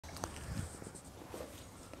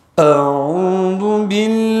أعوذ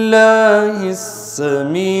بالله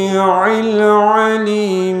السميع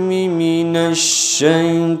العليم من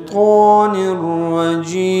الشيطان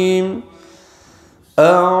الرجيم.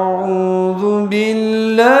 أعوذ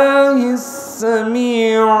بالله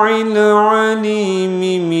السميع العليم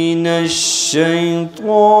من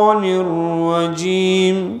الشيطان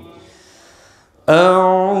الرجيم.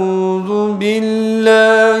 أعوذ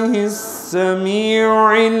بالله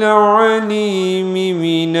السميع العليم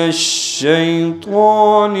من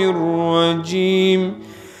الشيطان الرجيم.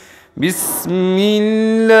 بسم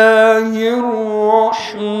الله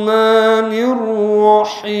الرحمن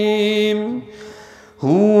الرحيم.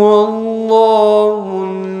 هو الله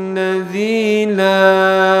الذي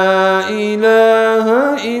لا إله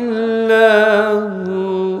إلا هو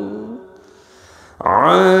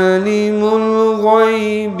عالم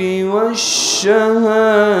الغيب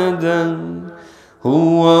والشهادة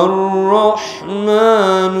هو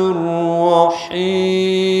الرحمن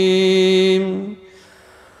الرحيم.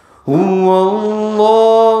 هو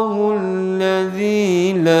الله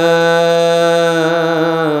الذي لا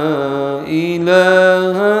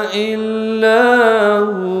إله إلا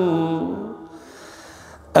هو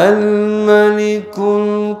الملك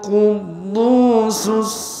القدوس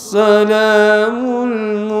السلام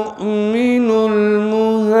المؤمن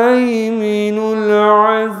المهيمن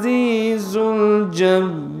العزيز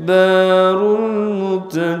الجبار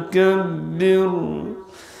المتكبر.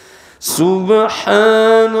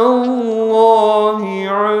 سبحان الله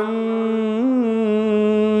عما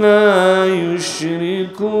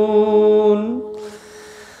يشركون.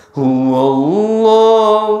 هو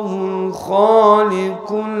الله الخالق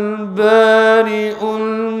البارئ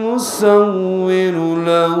المصور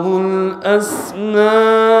له الأسماء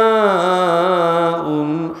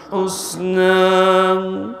الحسنى.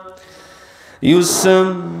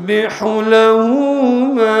 يسبح له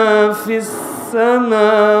ما في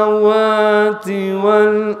السماوات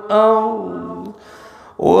والأرض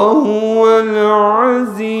وهو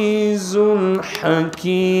العزيز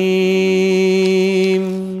الحكيم.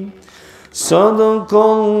 صدق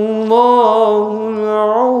الله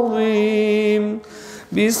العظيم.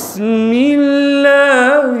 بسم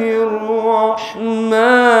الله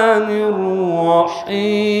الرحمن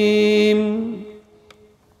الرحيم.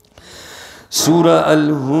 Surah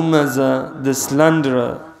Al-Humaza, the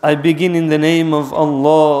slanderer. I begin in the name of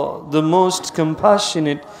Allah, the most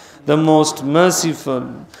compassionate, the most merciful.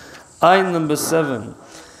 Ayah number 7.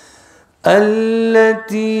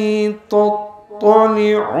 التي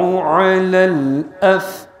تطلع على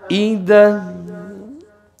الأفئدة,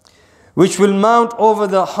 which will mount over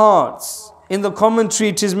the hearts. In the commentary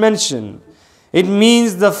it is mentioned, it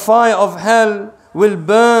means the fire of hell will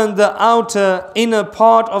burn the outer inner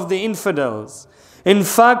part of the infidels. In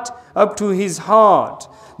fact, up to his heart.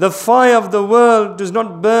 The fire of the world does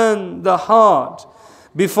not burn the heart.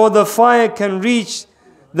 Before the fire can reach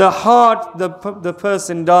the heart, the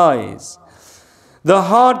person dies. The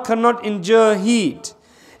heart cannot endure heat.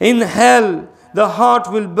 In hell, the heart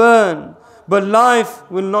will burn, but life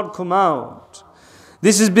will not come out.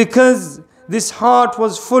 This is because this heart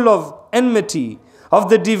was full of enmity of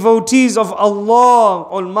the devotees of Allah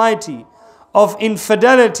Almighty, of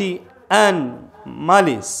infidelity and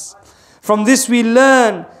malice. From this we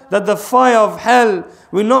learn that the fire of hell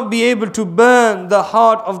will not be able to burn the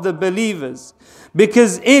heart of the believers,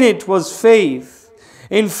 because in it was faith.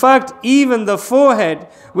 In fact, even the forehead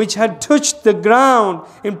which had touched the ground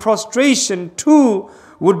in prostration too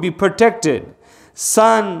would be protected.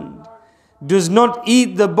 Sand does not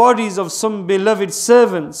eat the bodies of some beloved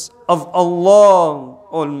servants of Allah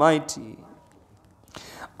Almighty.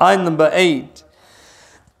 Ayah number 8.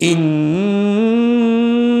 إِنَّهَا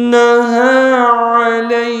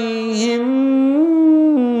عَلَيْهِمْ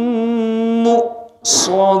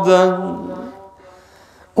مُؤْصَدًا.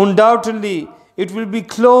 Undoubtedly, it will be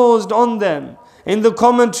closed on them. In the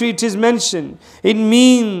commentary it is mentioned, it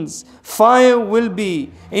means fire will be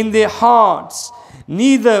in their hearts.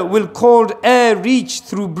 Neither will cold air reach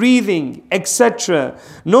through breathing, etc.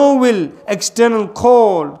 Nor will external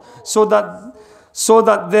cold, so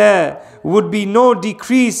that there would be no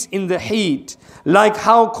decrease in the heat. Like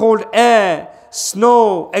how cold air,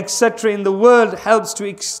 snow, etc. in the world helps to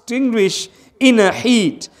extinguish inner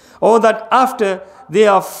heat. Or that after they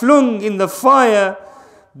are flung in the fire,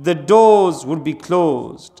 the doors would be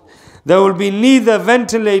closed. There will be neither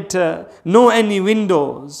ventilator nor any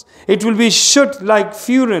windows. It will be shut like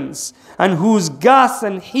furnace, and whose gas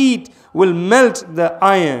and heat will melt the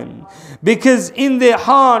iron. Because in their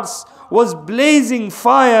hearts was blazing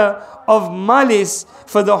fire of malice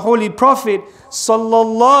for the Holy Prophet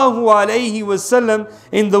sallallahu alaihi wasallam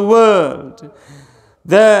in the world,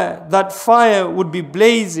 that fire would be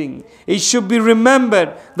blazing. It should be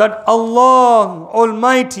remembered that Allah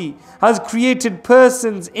Almighty has created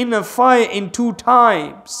persons in a fire in two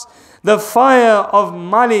types: the fire of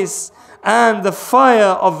malice and the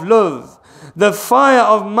fire of love. The fire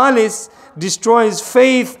of malice destroys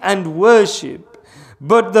faith and worship,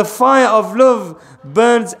 but the fire of love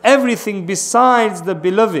burns everything besides the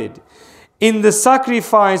beloved. In the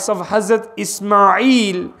sacrifice of Hazrat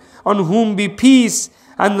Ismail, on whom be peace,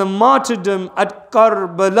 and the martyrdom at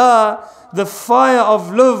Karbala, the fire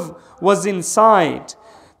of love was inside.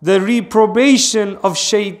 The reprobation of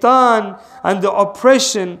Shaitan and the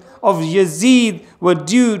oppression of Yazid were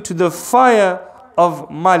due to the fire of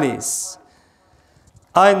malice.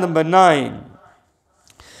 Ayah number 9.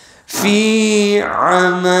 في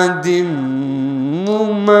عمد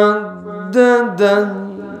ممددة.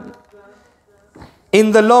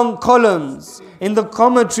 In the long columns, in the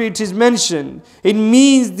commentary it is mentioned, it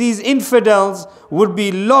means these infidels would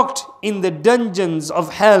be locked in the dungeons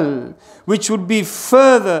of hell, which would be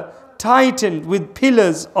further tightened with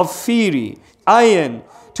pillars of fiery iron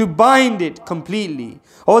to bind it completely,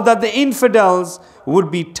 or that the infidels would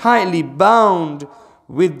be tightly bound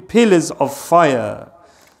with pillars of fire.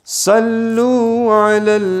 Sallu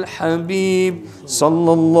ala al-Habib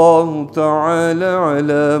sallallahu ta'ala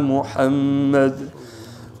ala Muhammad.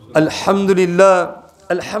 Alhamdulillah,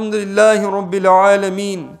 alhamdulillahi rabbil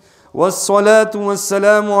alameen, wassalatu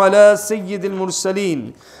wassalamu ala sayyidil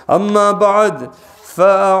mursaleen. Amma ba'd,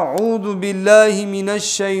 fa'a'udhu billahi minash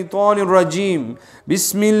shaitanir rajim.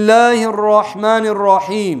 Bismillahir rahmanir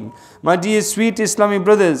rahim. My dear sweet Islamic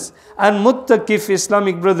brothers and muttaqif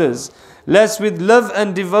Islamic brothers, let's with love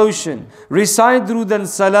and devotion recite Durood and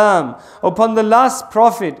Salam upon the last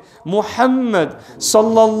Prophet Muhammad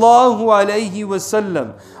sallallahu alayhi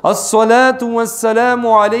wasallam. As-salatu was-salamu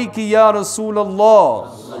alayki ya Rasulallah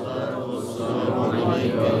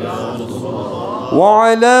wa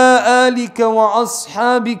ala alika wa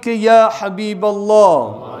ashabika ya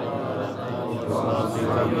Habiballah.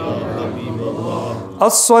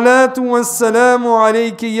 As-salatu was-salamu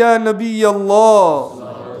alayki ya Nabiy Allah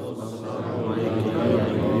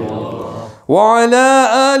وعلى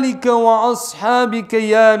آلك وأصحابك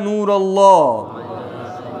يا نور الله.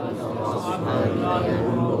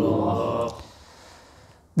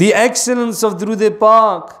 The excellence of Durood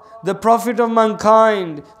Pak, the Prophet of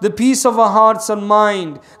mankind, the peace of our hearts and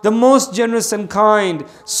mind, the most generous and kind,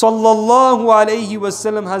 sallallahu alayhi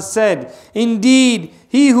wasallam has said, indeed,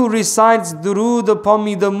 he who recites Durood upon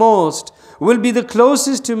me the most will be the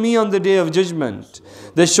closest to me on the day of judgment.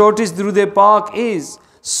 The shortest Durood Pak is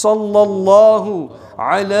Sallallahu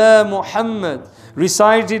ala Muhammad.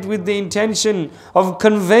 Recite it with the intention of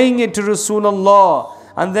conveying it to Rasulullah,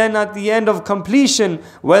 and then at the end of completion,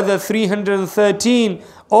 whether 313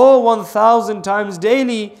 or 1000 times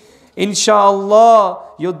daily, inshallah,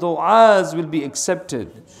 your du'as will be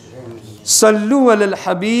accepted. Sallu ala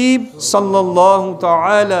al-Habib sallallahu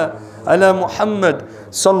ta'ala ala Muhammad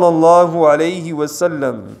sallallahu alayhi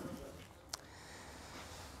wasallam.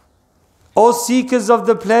 O seekers of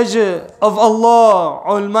the pleasure of Allah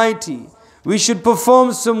Almighty, we should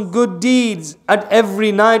perform some good deeds at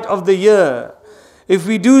every night of the year. If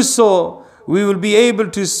we do so, we will be able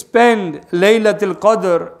to spend Laylatul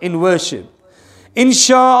Qadr in worship.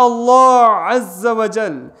 Insha'Allah Azza wa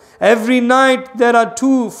Jal, every night there are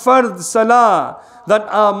two fard salah, that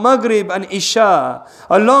are Maghrib and Isha.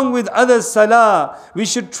 Along with other salah, we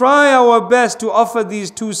should try our best to offer these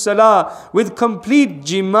two salah with complete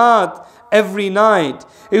Jamaat every night.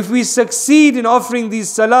 If we succeed in offering these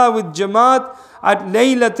salah with Jamaat at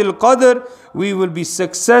Laylatul Qadr, we will be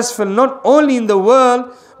successful not only in the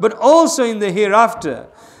world but also in the hereafter.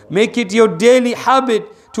 Make it your daily habit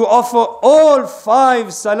to offer all 5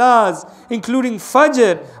 salahs, including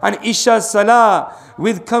Fajr and Isha salah,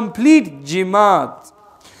 with complete Jamaat.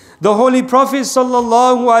 The Holy Prophet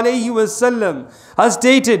sallallahu alaihi wasallam has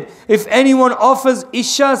stated, if anyone offers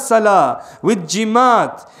Isha salah with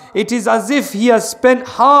Jamaat, it is as if he has spent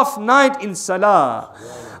half night in salah.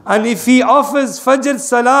 And if he offers Fajr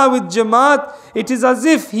salah with Jamaat, it is as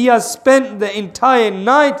if he has spent the entire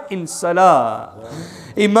night in salah.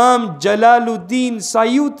 Imam Jalaluddin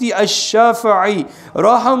Sayuti Ash-Shafi'i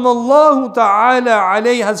Rahamallahu Ta'ala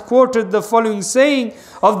alayhi has quoted the following saying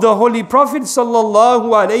of the Holy Prophet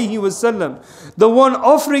sallallahu alayhi wasallam: the one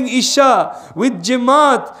offering Isha with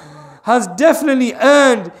Jamaat has definitely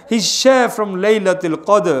earned his share from Laylatul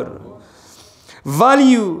Qadr.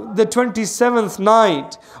 Value the 27th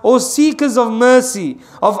night. O seekers of mercy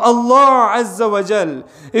of Allah Azza wa Jal,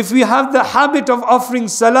 if we have the habit of offering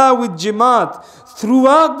salah with Jamaat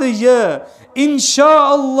throughout the year,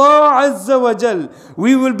 Insha'Allah Azza wa Jal,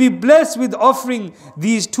 we will be blessed with offering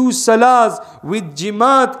these 2 salahs with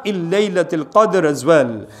Jamaat in Laylatul Qadr as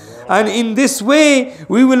well. And in this way,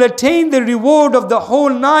 we will attain the reward of the whole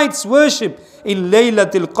night's worship in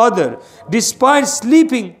Laylatul Qadr, despite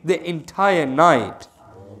sleeping the entire night.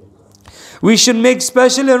 We should make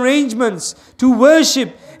special arrangements to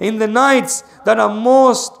worship in the nights that are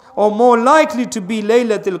most or more likely to be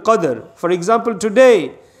Laylatul Qadr. For example,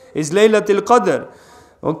 today is Laylatul Qadr.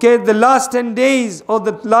 Okay, the last 10 days or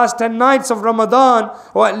the last 10 nights of Ramadan,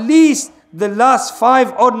 or at least the last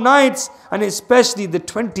 5 odd nights, and especially the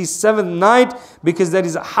 27th night, because there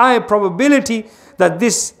is a high probability that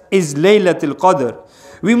this is Laylatul Qadr.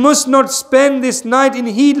 We must not spend this night in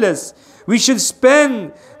heedless. We should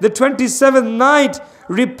spend the 27th night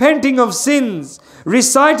repenting of sins,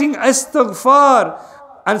 reciting astaghfar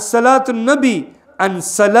and salatul nabi and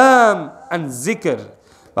salam and zikr.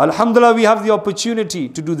 Alhamdulillah, we have the opportunity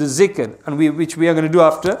to do the zikr, and which we are going to do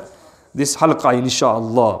after this halqa,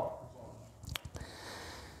 inshaAllah.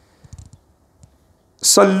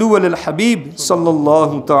 Sallu ala al-Habib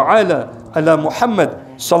sallallahu ta'ala ala Muhammad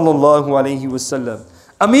sallallahu alayhi wa sallam.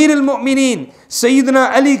 Amir al-Mu'mineen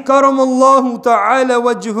Sayyidina Ali karamallahu ta'ala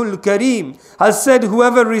wajhul kareem has said,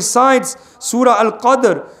 whoever recites Surah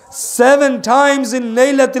Al-Qadr 7 times in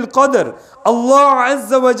Laylatul Qadr, Allah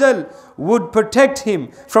Azza wa Jal would protect him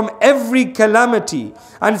from every calamity,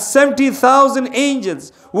 and 70,000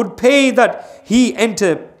 angels would pray that he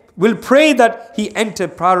enter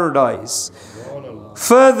paradise.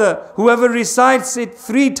 Further, whoever recites it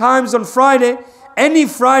 3 times on Friday, any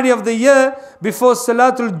Friday of the year before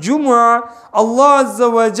Salatul Jumu'ah, Allah Azza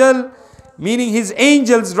wa Jal, meaning His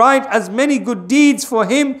angels, write as many good deeds for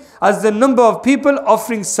him as the number of people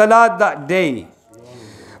offering salat that day.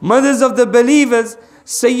 Mothers of the believers,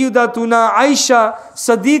 Sayyidatuna Aisha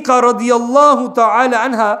Sadiqa radiyallahu ta'ala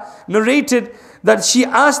anha narrated that she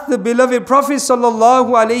asked the beloved Prophet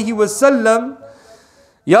sallallahu alayhi wasallam,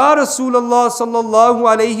 Ya Rasulullah sallallahu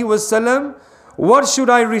alayhi wasallam, what should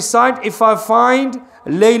I recite if I find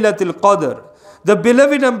Laylatul Qadr? The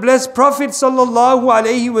beloved and blessed Prophet sallallahu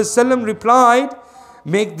alayhi wasallam replied,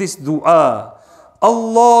 make this dua: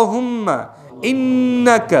 Allahumma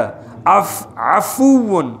innaka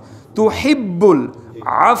afuun tuhibbul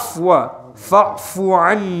afwa fa'fu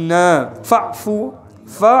anna fa'fu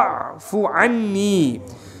anni.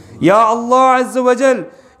 Ya Allah Azza wa Jal,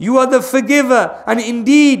 you are the forgiver, and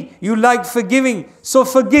indeed you like forgiving, so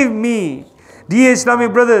forgive me. Dear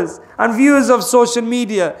Islamic brothers and viewers of social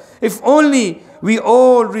media, if only we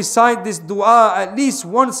all recite this dua at least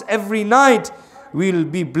once every night, we will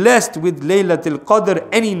be blessed with Laylatul Qadr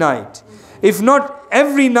any night. If not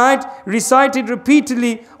every night, recite it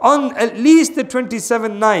repeatedly on at least the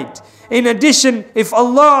 27th night. In addition, if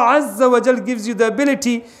Allah Azza wa Jal gives you the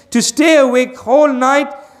ability to stay awake whole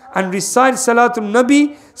night and recite Salatul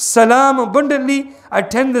Nabi, Salam abundantly,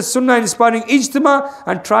 attend the Sunnah inspiring Ijtima,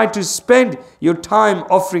 and try to spend your time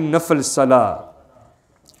offering Nafal Salah.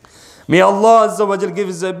 May Allah Azza wa Jal give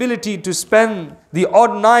us the ability to spend the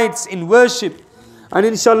odd nights in worship. And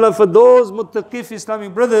inshallah, for those muttaqif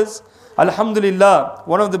Islamic brothers, alhamdulillah,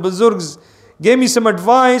 one of the Buzurgs gave me some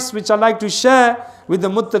advice which I like to share with the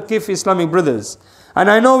muttaqif Islamic brothers. And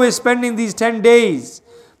I know we're spending these 10 days,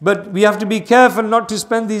 but we have to be careful not to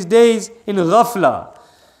spend these days in ghafla.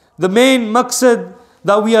 The main maqsad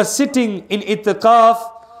that we are sitting in itikaf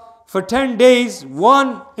for 10 days,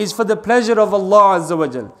 one is for the pleasure of Allah Azza wa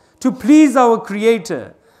Jal, to please our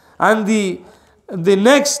Creator. And the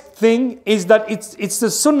next thing is that it's the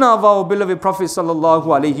sunnah of our beloved Prophet sallallahu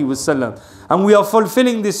alaihi wasallam, and we are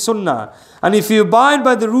fulfilling this sunnah. And if you abide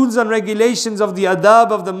by the rules and regulations of the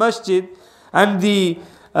adab of the masjid and the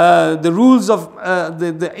rules of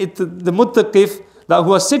the muttaqif that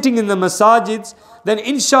who are sitting in the masajids, then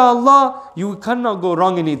inshallah you cannot go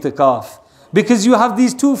wrong in itikaf. Because you have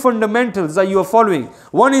these 2 fundamentals that you are following.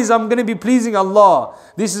 One is, I'm going to be pleasing Allah.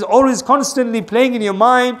 This is always constantly playing in your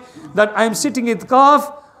mind that I'm sitting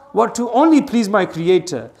itikaf, what, to only please my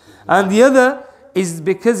Creator. And the other is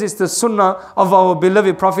because it's the sunnah of our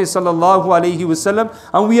beloved Prophet sallallahu alaihi wasallam,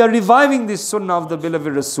 and we are reviving this sunnah of the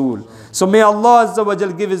beloved Rasul. So may Allah Azza wa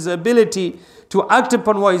Jal give us the ability to act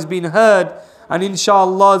upon what is being heard. And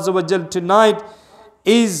inshallah Azza wa Jal, tonight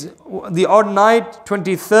is the odd night,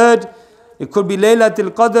 23rd. It could be Laylatul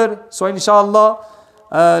Qadr. So inshallah,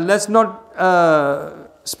 let's not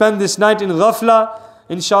spend this night in ghafla.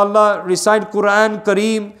 Inshallah, recite Quran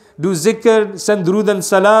Kareem, do zikr, send durood and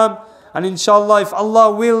salam. And inshallah, if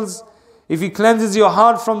Allah wills, if He cleanses your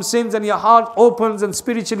heart from sins and your heart opens and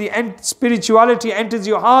spirituality enters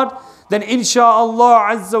your heart, then inshallah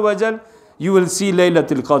Azza wa Jal, you will see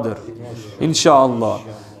Laylatul Qadr. Inshallah.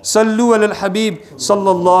 Sallu ala al-Habib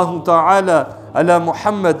sallallahu ta'ala ala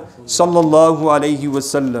Muhammad sallallahu alayhi wa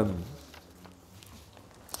sallam.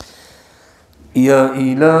 Ya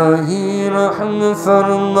ilahi rahm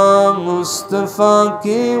farma Mustafa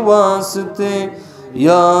ke waste,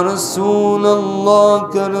 Ya Rasool Allah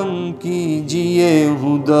karam kijiye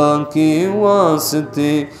Huda ke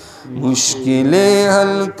waste, مشکلیں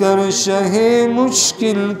حل کر شہ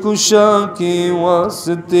مشکل کشا کے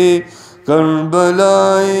واسطے،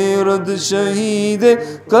 کربلائے رد شہید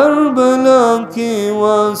کربلا کے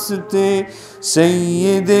واسطے،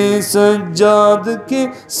 سید سجاد کے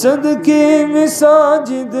صدقے میں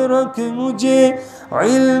ساجد رکھ مجھے،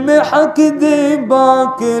 علم حق دے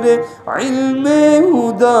باکر علم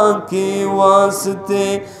ہدا کے واسطے،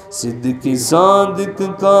 صدق صادق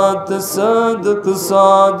کا تصدق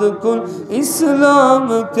صادق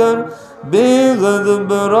الاسلام کر، بے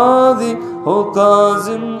غضب راضی ہو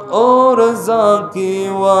کاظم اور رضا کے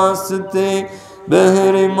واسطے،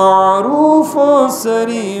 بہر معروف و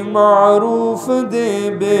سری معروف دے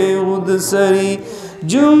بے خود سری،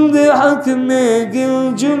 جند حق میں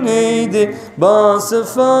گل جنید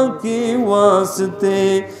باصفا کے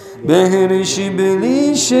واسطے، بہر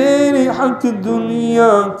شبلی شیر حق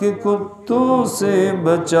دنیا کے کتوں سے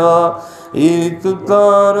بچا، ایک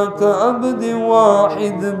کارک عبد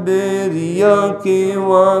واحد بے ریا کے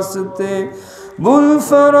واسطے، بل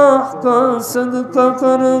فرح کا صدقہ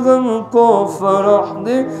کر غم کو فرح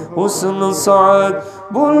دے حسن سعد،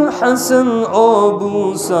 بل حسن او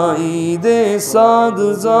بو سعید سعد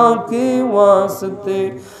ذا کے واسطے،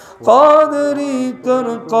 قادری کر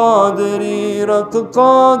قادری رکھ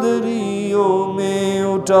قادریوں میں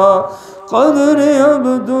اٹھا، قدر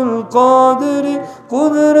عبد القادر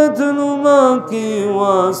قدرت نما کے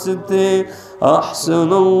واسطے،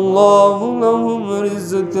 احسن اللہ لہم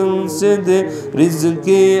رزقا سے دے رزق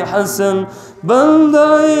حسن، بندہ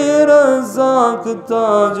رزاق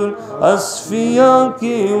تاج الاصفیاء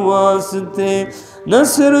کے واسطے،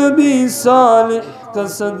 نصر بھی صالح کا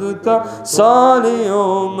صدقہ صالح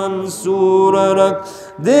و منصور رکھ،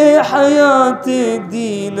 دے حیات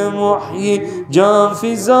دین محیی جان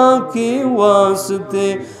فضا کے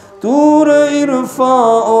واسطے، تور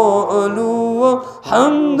عرفاء و علو و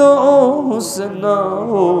حمد و حسن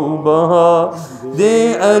و بہا،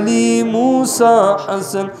 دے علی موسیٰ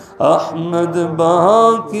حسن احمد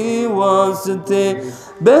بہا کے واسطے،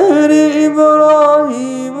 بہر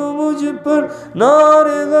ابراہیم مجھ پر نار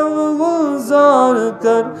غم گلزار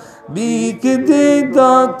کر، بیک دے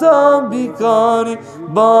داتا بھکاری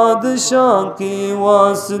بادشاہ کے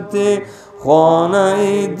واسطے، خانہ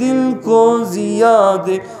دل کو زیاد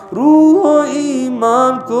روح و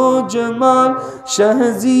ایمان کو جمال،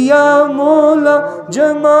 شہزیہ مولا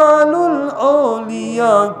جمال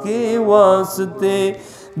الاولیاء کے واسطے،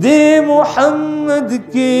 دے محمد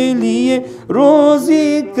کے لیے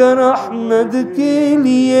روزی کر احمد کے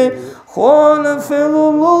لیے، خوان فضل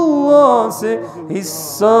اللہ سے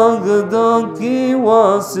حصہ گدا کے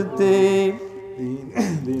واسطے،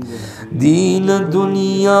 دین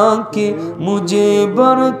دنیا کے مجھے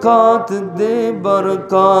برکات دے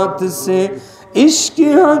برکات سے، عشق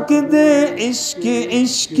حق دے عشق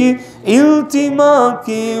عشق التما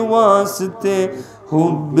کے واسطے،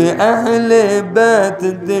 حب اہل بیت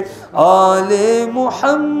دے آل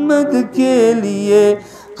محمد کے لیے،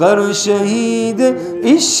 کر شہید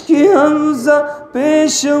عشق حمزہ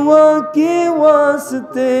پیشوا کے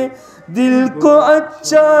واسطے، دل کو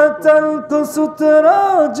اچھا تل کو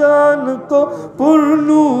سترا جان کو پر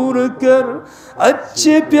نور کر،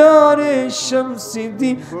 اچھے پیارے شمس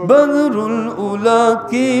دی بدر الاولیٰ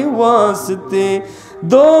کے واسطے،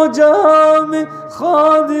 دو جہاں میں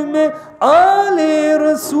خادم آل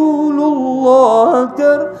رسول اللہ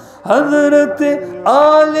کر، حضرت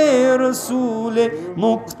آل رسول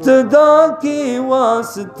مقتدی کے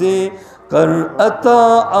واسطے، کر عطا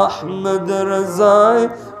احمد رضائے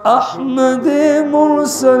احمد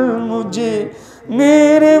مرسل مجھے،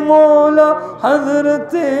 میرے مولا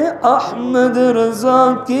حضرت احمد رضا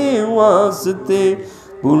کے واسطے،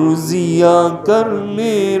 پرزیا کر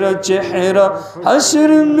میرا چہرہ حشر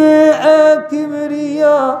میں اے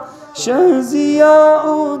کبریا، شہزیاء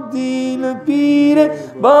الدین پیر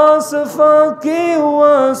باصفا کے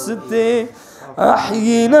واسطے،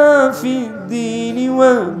 احینا فی الدین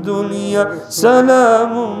والدنیا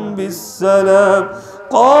سلام بالسلام،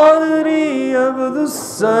 قادری عبد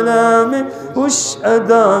السلام خوش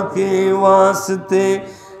ادا کے واسطے،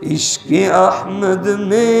 इश्क़ अहमद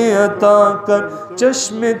में अता कर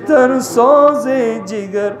चश्मे तर सोज़े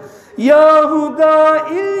जिगर या हुदा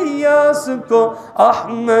इलियास को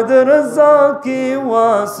अहमद रज़ा के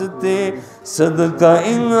वास्ते सदका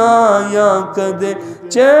इनाया कदे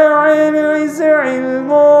चैन इज़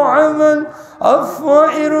इल्मो अमल अफ़्वा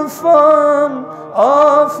इरफ़ान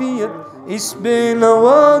आफ़ियत इस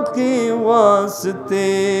बेनवा के वास्ते.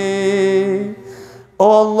 O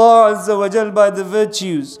Allah Azza wa Jal, by the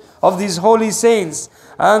virtues of these holy saints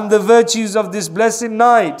and the virtues of this blessed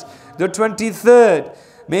night, the 23rd,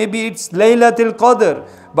 maybe it's Laylatul Qadr,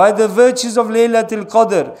 by the virtues of Laylatul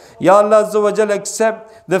Qadr, Ya Allah Azza wa Jal,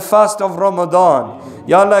 accept the fast of Ramadan.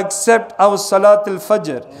 Ya Allah, accept our Salatul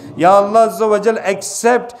Fajr. Ya Allah Azza wa Jal,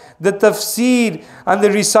 accept the tafsir and the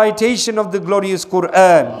recitation of the glorious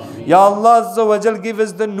Quran. Ya Allah Azza wa Jal, give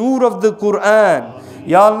us the nur of the Quran.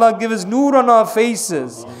 Ya Allah, give us nur on our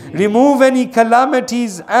faces. Remove any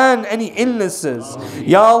calamities and any illnesses.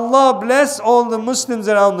 Ya Allah, bless all the Muslims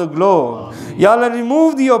around the globe. Ya Allah,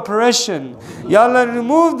 remove the oppression. Ya Allah,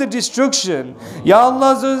 remove the destruction. Ya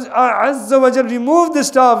Allah Azza wa Jal, remove the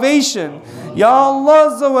starvation. Ya Allah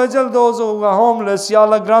Azza wa Jal, those who are homeless, Ya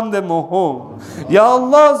Allah, grant them a home. Ya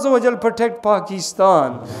Allah Azza wa Jal, protect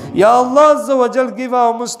Pakistan. Ya Allah Azza wa Jal, give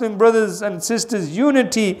our Muslim brothers and sisters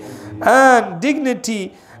unity and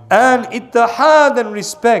dignity and ittihad and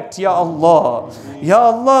respect, Ya Allah. Ya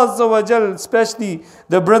Allah Azza wa Jal, especially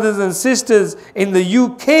the brothers and sisters in the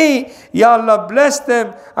UK, Ya Allah, bless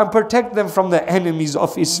them and protect them from the enemies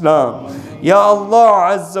of Islam. Ya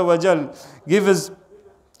Allah Azza wa Jal, give us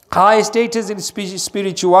high status in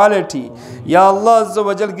spirituality. Ya Allah Azza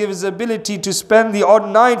wa Jal, give us ability to spend the odd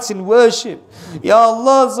nights in worship. Ya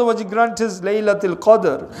Allah Azza wa Jal, grant us Laylatul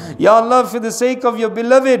Qadr. Ya Allah, for the sake of your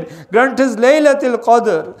beloved, grant us Laylatul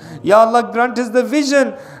Qadr. Ya Allah, grant us the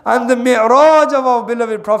vision and the mi'raj of our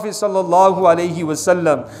beloved Prophet sallallahu alaihi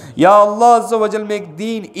wasallam. Ya Allah Azza wa Jal, make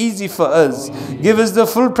deen easy for us. Give us the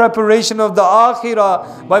full preparation of the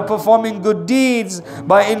akhirah by performing good deeds,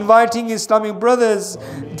 by inviting Islamic brothers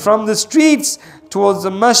from the streets towards the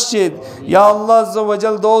masjid. Ya Allah Azza wa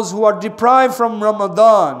Jal, those who are deprived from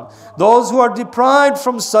Ramadan, those who are deprived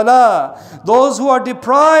from Salah, those who are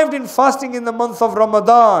deprived in fasting in the month of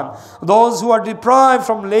Ramadan, those who are deprived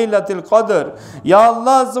from Laylatul Qadr, Ya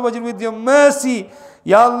Allah Azza wa Jal, with your mercy,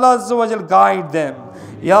 Ya Allah Azza wa Jal, guide them.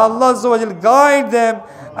 Ya Allah Azza wa Jal, guide them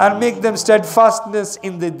and make them steadfastness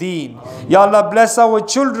in the deen. Ya Allah, bless our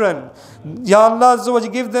children. Ya Allah Azza wa Jal,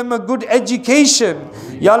 give them a good education.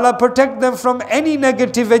 Ya Allah, protect them from any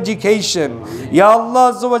negative education. Ya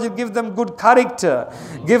Allah Azza wa Jal, give them good character.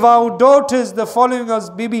 Give our daughters the following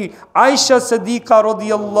as Bibi Aisha Siddiqa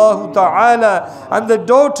radiyallahu ta'ala, and the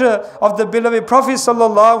daughter of the beloved Prophet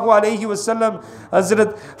sallallahu alayhi wasallam,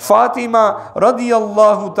 Hazrat Fatima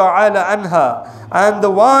radiyallahu ta'ala anha, and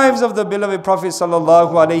the wives of the beloved Prophet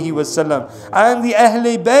sallallahu alayhi wasallam, and the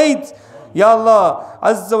Ahle Bayt. Ya Allah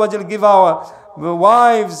Azza wa Jal, give our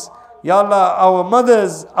wives, Ya Allah, our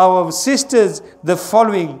mothers, our sisters, the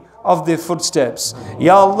following of their footsteps.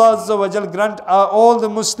 Ya Allah Azza wa Jal, grant all the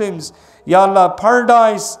Muslims, Ya Allah,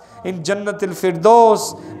 paradise in Jannatul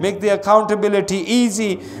Firdaus. Make the accountability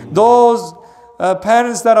easy. Those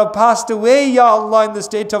parents that have passed away, Ya Allah, in the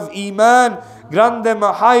state of Imaan, grant them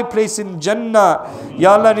a high place in Jannah.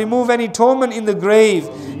 Ya Allah, remove any torment in the grave.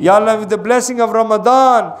 Ya Allah, with the blessing of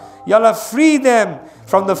Ramadan, Ya Allah, free them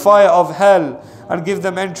from the fire of hell and give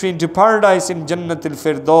them entry into paradise in Jannatul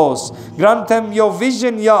Firdaus. Grant them your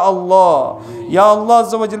vision, Ya Allah. Ya Allah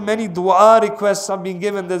Azza wa Jal, many dua requests have been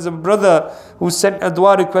given. There's a brother who sent a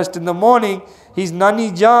dua request in the morning. His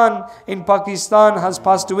Nani Jan in Pakistan has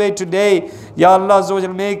passed away today. Ya Allah Azza wa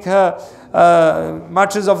Jal, make her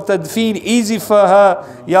matters of tadfeen easy for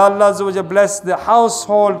her. Ya Allah Azza wa Jal, bless the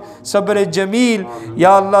household, Sabr Jameel.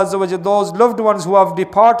 Ya Allah Azza wa Jal, those loved ones who have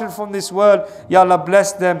departed from this world, Ya Allah,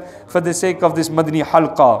 bless them for the sake of this Madani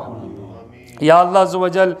Halqa. Ya Allah Azza wa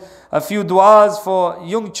Jal, a few du'as for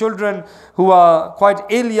young children who are quite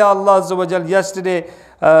ill, Ya Allah Azza wa Jal. Yesterday,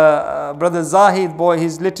 brother Zahid, boy,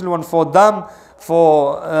 his little one, for them,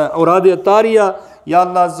 for Uradi Atariya, Ya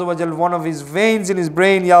Allah Azza wa Jal, one of his veins in his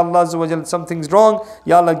brain, Ya Allah Azza wa Jal, something's wrong.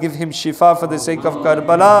 Ya Allah, give him shifa for the sake of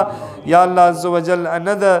Karbala. Ya Allah Azza wa Jal,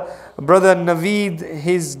 another brother Naveed,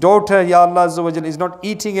 his daughter, Ya Allah Azza wa Jal, is not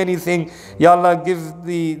eating anything. Ya Allah, give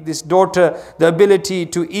this daughter the ability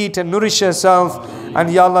to eat and nourish herself.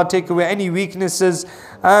 And Ya Allah, take away any weaknesses.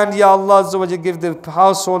 And Ya Allah Azza wa Jal, give the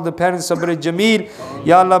household, the parents, Sabr Jameel.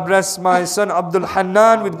 Ya Allah, bless my son Abdul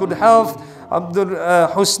Hannan with good health. Abdul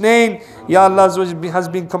Husnain, Ya Allah has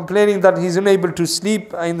been complaining that he's unable to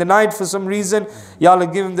sleep in the night for some reason. Ya Allah,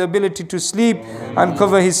 give him the ability to sleep and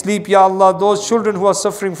cover his sleep. Ya Allah, those children who are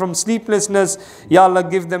suffering from sleeplessness, Ya Allah,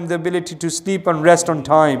 give them the ability to sleep and rest on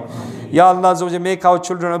time. Ya Allah, make our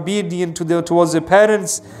children obedient towards their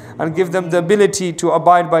parents and give them the ability to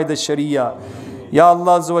abide by the Sharia. Ya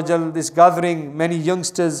Allah, this gathering, many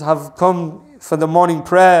youngsters have come for the morning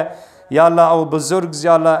prayer. Ya Allah, our Buzurgs,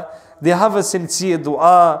 Ya Allah, they have a sincere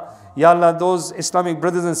dua. Ya Allah, those Islamic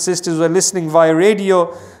brothers and sisters who are listening via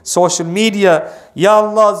radio, social media, Ya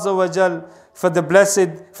Allah, for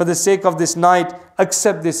the sake of this night,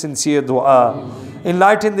 accept this sincere dua.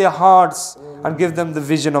 Enlighten their hearts and give them the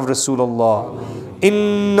vision of Rasulullah.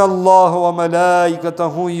 Inna Allah wa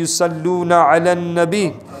malaikatahu yusalluna ala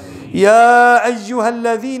nabi. يا أيها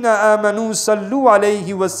الذين آمنوا صلوا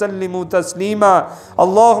عليه وسلموا تسليما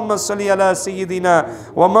اللهم صل على سيدنا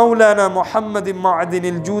ومولانا محمد معدن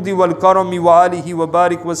الجود والكرم وآله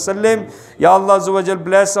وبارك وسلم. Ya Allah Azza wa Jal,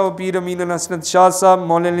 bless our Peer Amin al-Hasnat Shah Sahab,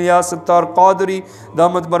 Maulana Ilyas Attar Qadri,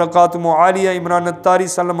 Damat Barakatum Aliyah, Imran Attari,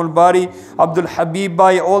 Salam al-Bari, Abdul Habib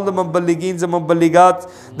Bhai, all the Mubballigeen and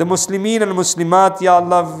Mubballigat, the Muslimin and Muslimat, Ya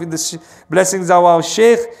Allah, with the blessings of our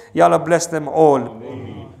Shaykh, Ya Allah, bless them all.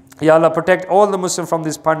 Ya Allah, protect all the Muslims from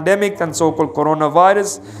this pandemic and so-called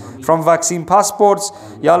coronavirus, from vaccine passports.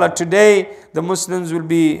 Ya Allah, today the Muslims will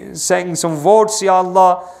be saying some votes. Ya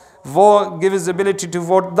Allah, vote, give us the ability to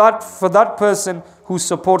vote for that person who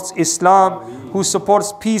supports Islam, who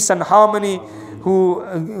supports peace and harmony,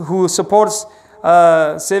 who supports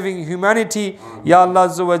saving humanity. Ya Allah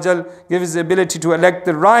Azza wa Jal, give us the ability to elect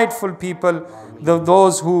the rightful people,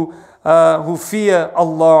 those who fear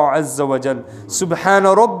Allah Azza wa Jal.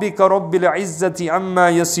 Subhana rabbika rabbil izzati amma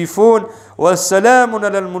yasifun wa salamun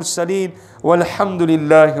ala al-mursaleen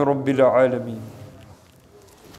walhamdulillahi rabbil alameen.